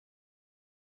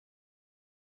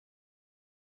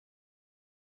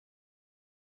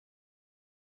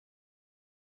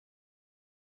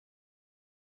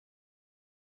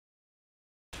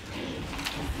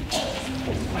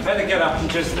better get up and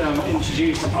just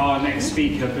introduce our next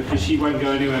speaker, because she won't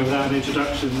go anywhere without an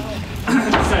introduction.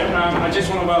 I just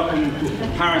want to welcome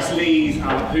Paris Lees,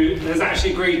 who has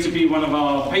actually agreed to be one of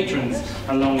our patrons,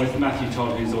 along with Matthew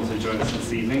Todd, who's also joined us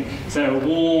this evening. So a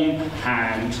warm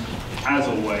hand, as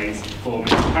always, for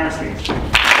Mr. Paris Lees.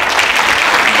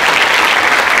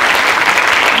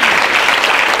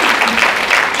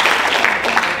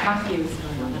 Matthew's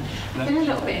I feel a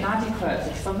little bit inadequate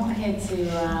because I'm not here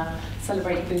to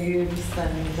celebrate boobs,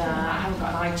 and I haven't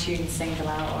got an iTunes single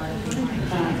out or anything like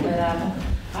that. But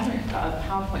I haven't got a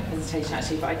PowerPoint presentation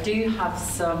actually, but I do have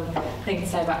some things to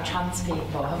say about trans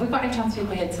people. Have we got any trans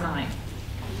people here tonight?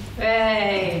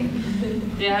 Hey!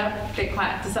 Yeah, a bit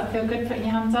quiet. Does that feel good, putting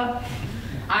your hands up?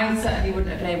 I certainly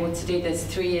wouldn't have been able to do this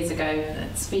 3 years ago,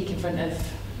 speak in front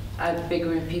of a big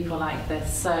group of people like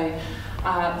this. So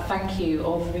thank you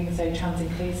all for being so trans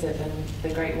inclusive and the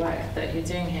great work that you're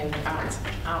doing here with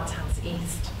Outhouse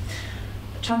East.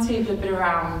 Trans people have been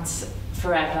around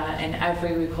forever in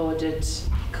every recorded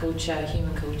culture,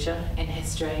 human culture in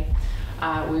history.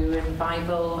 We were in the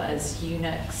Bible as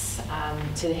eunuchs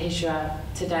to the Hijra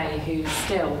today, who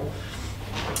still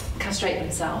castrate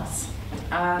themselves.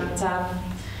 And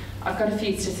I've got a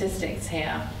few statistics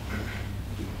here.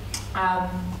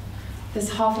 There's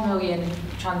 500,000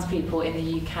 trans people in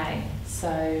the UK,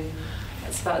 so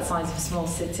it's about the size of a small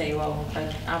city, well,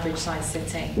 an average sized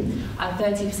city. And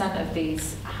 30% of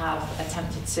these have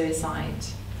attempted suicide.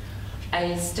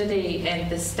 A study in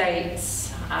the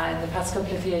States in the past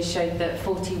couple of years showed that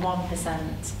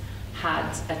 41%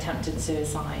 had attempted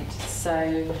suicide.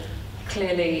 So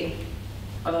clearly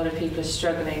a lot of people are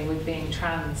struggling with being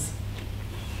trans.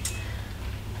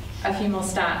 A few more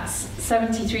stats.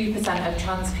 73% of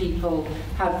trans people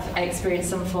have experienced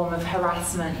some form of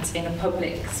harassment in a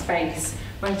public space,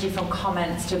 ranging from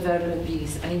comments to verbal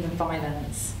abuse and even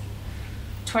violence.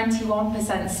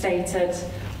 21% stated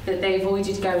that they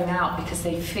avoided going out because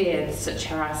they feared such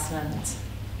harassment.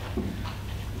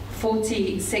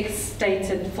 46%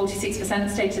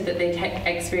 stated that they'd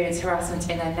experienced harassment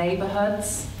in their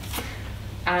neighbourhoods,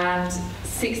 and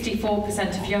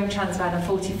 64% of young trans men and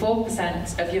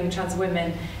 44% of young trans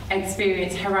women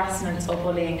experience harassment or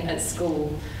bullying at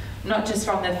school, not just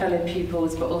from their fellow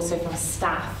pupils, but also from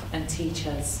staff and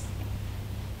teachers.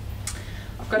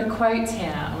 I've got a quote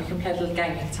here, and we can play a little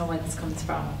game, you can tell where this comes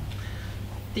from.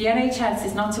 The NHS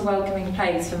is not a welcoming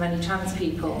place for many trans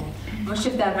people. Much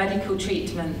of their medical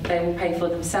treatment they will pay for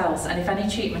themselves, and if any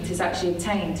treatment is actually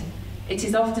obtained, it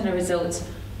is often a result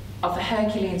of a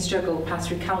Herculean struggle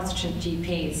past recalcitrant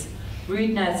GPs,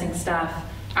 rude nursing staff,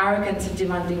 arrogant and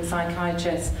demanding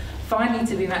psychiatrists, finally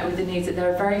to be met with the news that there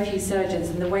are very few surgeons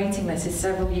and the waiting list is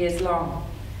several years long.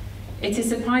 It is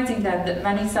surprising then that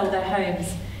many sell their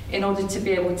homes in order to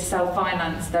be able to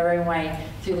self-finance their own way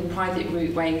through the private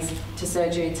route ways to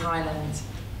surgery in Thailand.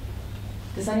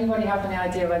 Does anybody have any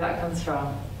idea where that comes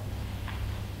from?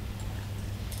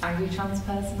 Angry trans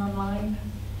person online?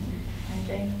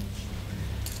 Maybe?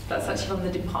 That's actually from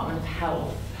the Department of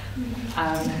Health,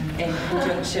 in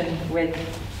conjunction with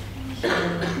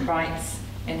human rights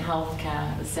in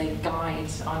healthcare. It's a guide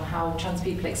on how trans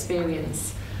people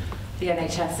experience the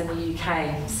NHS in the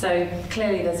UK. So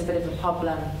clearly there's a bit of a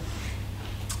problem.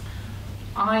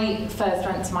 I first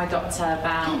went to my doctor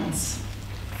about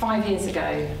 5 years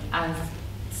ago and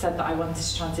said that I wanted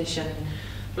to transition.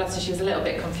 Bless her, she was a little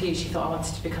bit confused. She thought I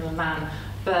wanted to become a man.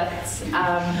 But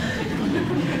that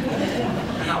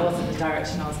wasn't the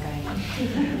direction I was going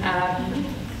in.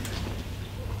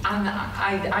 And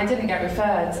I didn't get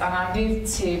referred, and I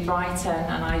moved to Brighton,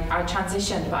 and I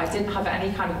transitioned, but I didn't have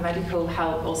any kind of medical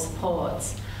help or support.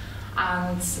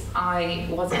 And I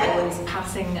wasn't always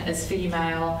passing as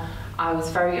female. I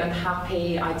was very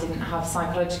unhappy. I didn't have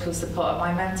psychological support.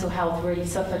 My mental health really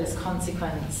suffered as a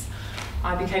consequence.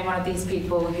 I became one of these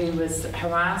people who was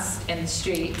harassed in the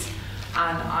street,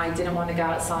 and I didn't want to go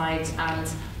outside, and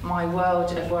my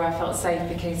world of where I felt safe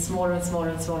became smaller and smaller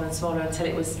and smaller and smaller until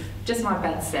it was just my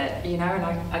bedsit, you know, and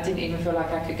I didn't even feel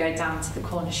like I could go down to the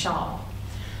corner shop.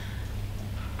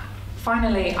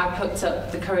 Finally, I plucked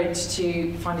up the courage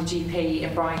to find a GP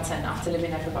in Brighton after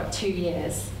living there for about 2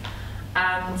 years.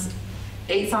 And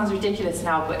it sounds ridiculous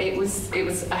now, but it was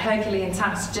a Herculean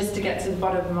task just to get to the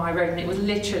bottom of my road, and it was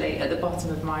literally at the bottom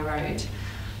of my road,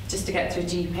 just to get to a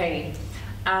GP.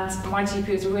 And my GP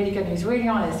was really good, and he was really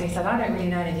honest. He said, I don't really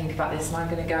know anything about this, and I'm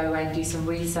going to go away and do some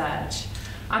research.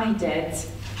 And he did.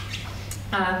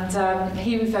 And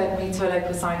he referred me to a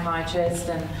local psychiatrist,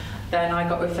 and then I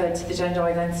got referred to the gender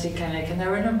identity clinic, and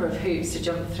there were a number of hoops to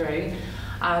jump through.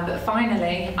 But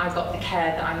finally, I got the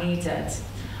care that I needed.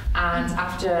 And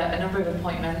after a number of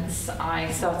appointments, I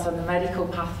started on the medical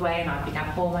pathway and I began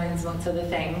hormones amongst other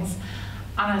things,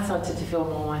 and I started to feel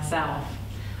more myself.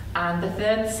 And the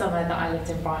third summer that I lived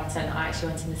in Brighton, I actually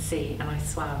went in the sea and I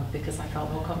swam because I felt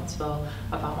more comfortable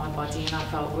about my body and I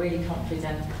felt really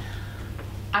confident.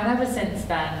 And ever since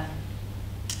then,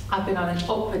 I've been on an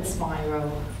upward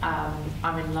spiral.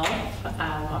 I'm in love,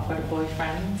 I've got a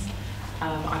boyfriend,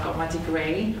 I got my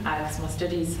degree because my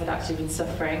studies had actually been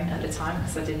suffering at the time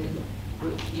because I didn't,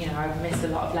 I missed a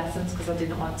lot of lessons because I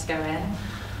didn't want to go in.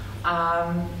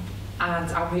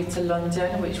 And I moved to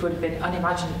London, which would have been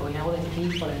unimaginable, all the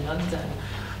people in London.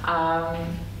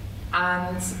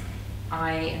 And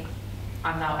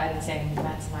I'm now editing the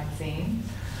Men's magazine.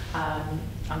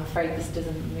 I'm afraid this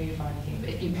doesn't move or anything, but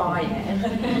if you buy it,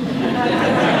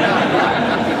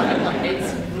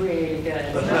 it's really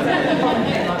good.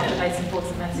 That's the most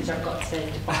important message I've got today,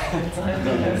 to buy it.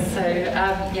 So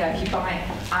yeah, if you buy it,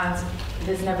 and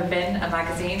there's never been a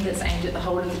magazine that's aimed at the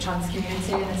whole of the trans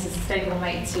community, and this is a stable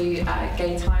mate to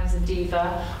Gay Times and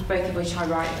Diva, both of which I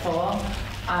write for.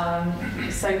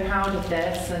 So proud of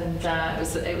this, and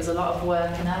it was a lot of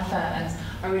work and effort, and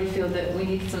I really feel that we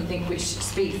need something which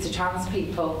speaks to trans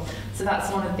people. So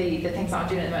that's one of the things that I'm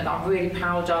doing at the moment that I'm really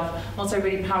proud of. I'm also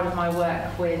really proud of my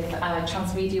work with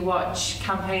Trans Media Watch,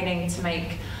 campaigning to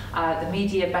make the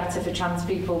media better for trans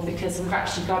people, because we've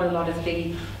actually got a lot of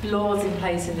the laws in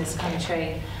place in this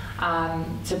country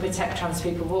to protect trans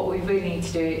people. What we really need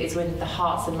to do is win the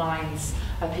hearts and minds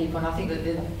of people, and I think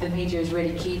that the media is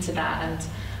really key to that. And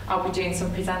I'll be doing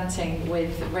some presenting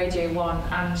with Radio 1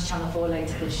 and Channel 4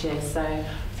 later this year, so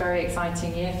very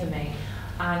exciting year for me.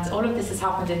 And all of this has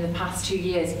happened in the past 2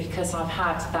 years because I've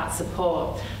had that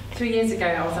support. 3 years ago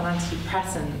I was on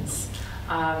antidepressants.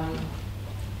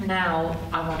 Now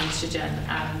I'm on estrogen,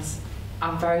 and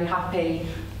I'm very happy,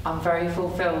 I'm very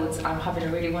fulfilled, I'm having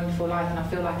a really wonderful life, and I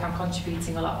feel like I'm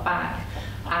contributing a lot back.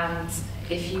 And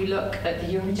if you look at the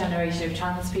younger generation of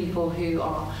trans people who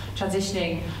are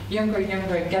transitioning younger and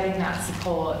younger and getting that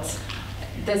support,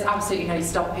 there's absolutely no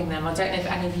stopping them. I don't know if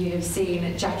any of you have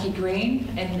seen Jackie Green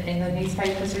in the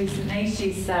newspapers recently.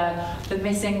 She's the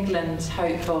Miss England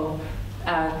hopeful,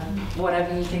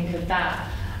 whatever you think of that.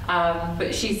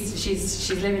 But she's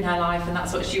living her life, and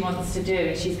that's what she wants to do,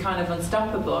 and she's kind of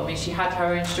unstoppable. I mean, she had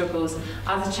her own struggles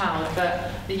as a child,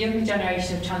 but the younger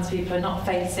generation of trans people are not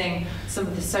facing some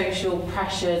of the social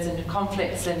pressures and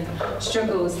conflicts and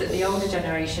struggles that the older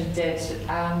generation did,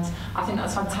 and I think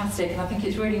that's fantastic. And I think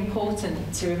it's really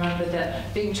important to remember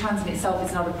that being trans in itself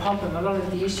is not a problem. A lot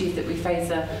of the issues that we face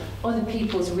are other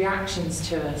people's reactions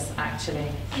to us,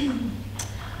 actually.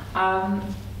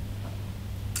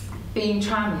 Being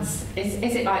trans,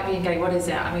 is it like being gay? What is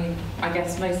it? I mean, I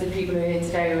guess most of the people who are here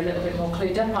today are a little bit more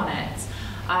clued up on it.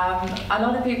 A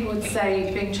lot of people would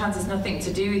say being trans has nothing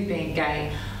to do with being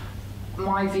gay.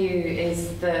 My view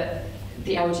is that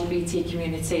the LGBT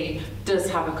community does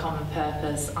have a common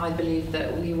purpose. I believe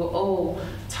that we were all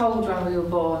told when we were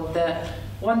born that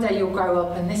one day you'll grow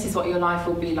up and this is what your life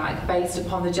will be like, based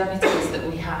upon the genitals that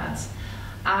we had.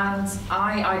 And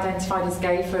I identified as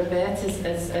gay for a bit,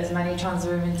 as many trans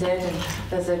women did, and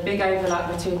there's a big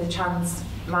overlap between the trans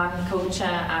man culture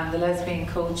and the lesbian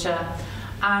culture,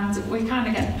 and we kind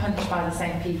of get punched by the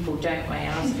same people, don't we?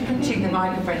 I was punching the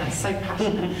microphone, that's so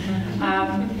passionate.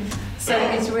 So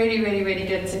it's really, really, really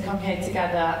good to come here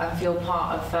together and feel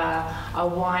part of a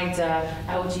wider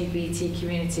LGBT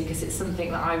community, because it's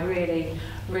something that I really,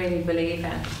 really believe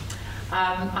in.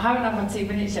 I haven't had my 2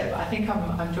 minutes yet, but I think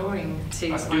I'm drawing to...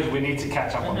 That's good, we need to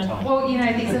catch up on time. Well, you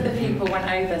know, these other people went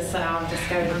over, so I'm just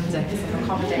going under because I'm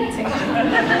accommodating. But,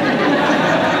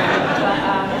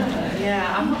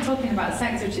 yeah, I'm not talking about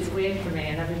sex, which is weird for me,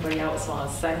 and everybody else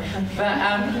was. So, but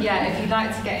yeah, if you'd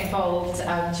like to get involved,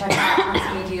 check out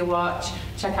Trans Media Watch,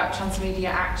 check out Trans Media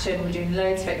Action. We're doing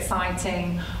loads of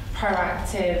exciting,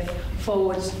 proactive,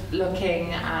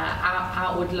 forward-looking,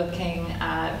 outward-looking,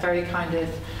 very kind of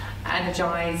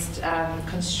energised,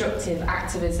 constructive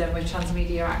activism with Trans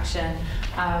Media Action.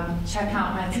 Check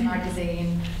out Men's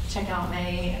magazine, check out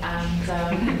me,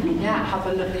 and yeah, have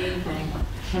a lovely evening.